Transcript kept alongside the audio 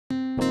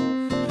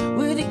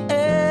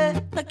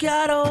like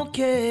I don't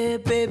care,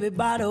 baby,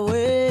 by the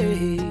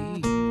way.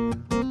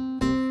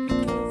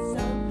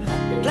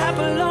 Clap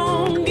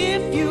along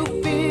if you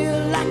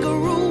feel like a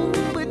room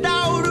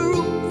without a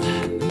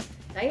roof.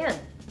 Diane.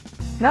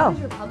 No,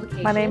 Your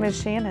publication? my name is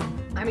Shannon.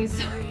 I mean,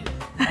 sorry.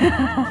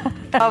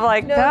 I'm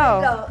like,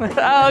 no.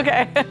 Oh,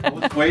 okay. I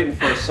was waiting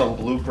for some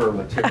blooper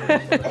material.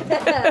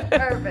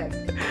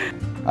 Perfect.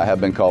 I have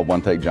been called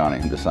One Take Johnny,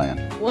 I'm just saying.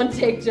 One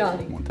take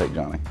Johnny. One Take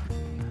Johnny.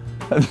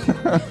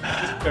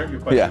 Start your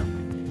question. Yeah.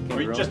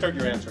 Or you just start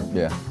your answer.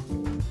 Yeah.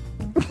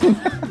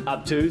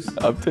 Obtuse.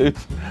 Obtuse.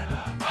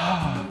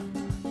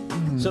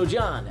 So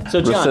John,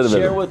 Recidivism.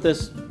 share with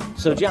us.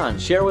 So John,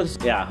 share with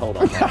us. Yeah, hold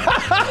on.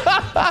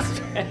 I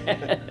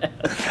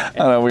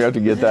don't know, we have to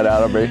get that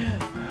out of me.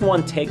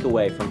 One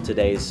takeaway from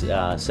today's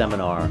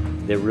seminar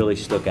that really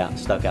stuck out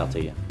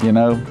to you. You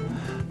know?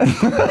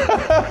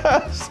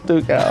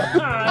 Stuck out.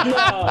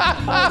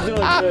 I was doing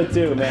good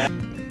too, man.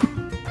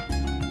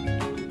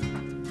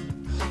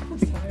 I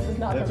was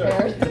not That's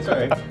prepared. right. That's all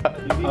right.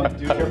 You need to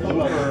do your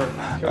blooper.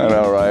 I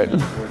know, right?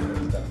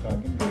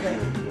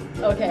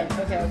 Okay.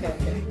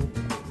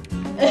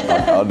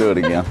 I'll do it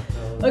again.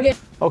 Okay.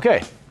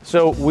 Okay,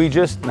 so we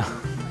just.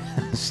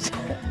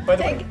 By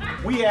the way,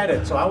 we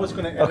edit, so I was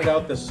going to edit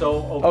out the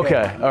so okay.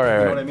 Okay, all right,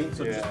 You know all what I right. mean?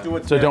 So just do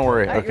it. So don't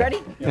worry. All right, Okay.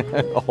 you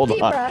ready? Hold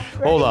Deep on. breath.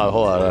 Hold Ready? on.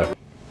 Hold on. Okay.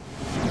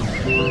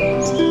 Give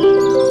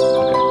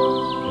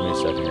me a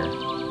second here.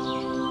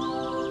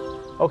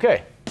 Okay.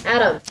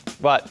 Adam,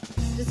 But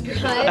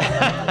describe.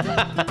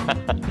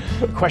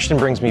 question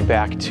brings me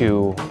back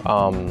to.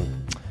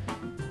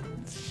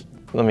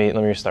 Let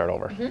me start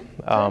over.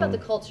 Talk about the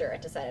culture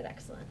at Decided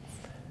Excellence.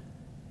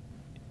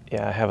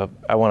 Yeah,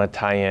 I want to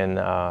tie in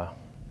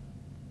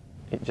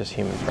just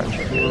human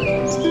friendship.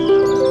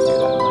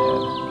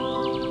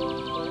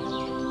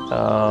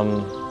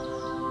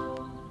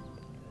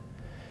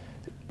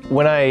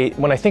 When I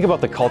think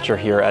about the culture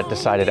here at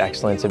Decided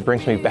Excellence, it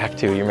brings me back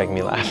to, you're making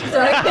me laugh.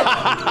 Sorry.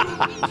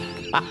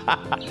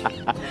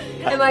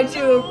 Am I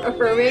too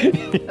affirming?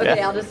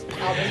 Okay, I'll just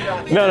drop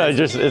it. No,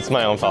 it's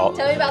my own fault.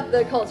 Tell me about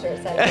the culture at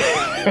Decided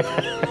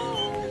Excellence.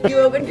 You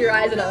opened your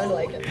eyes and I was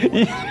like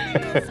it.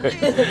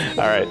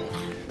 All right,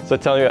 so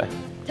tell me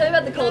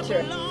about the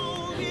culture.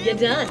 You're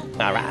done.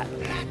 All right.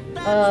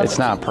 It's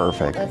not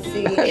perfect. Let's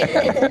see.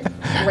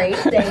 Great,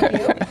 thank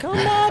you. Come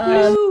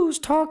on, blues,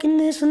 talking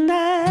this and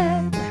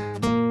that.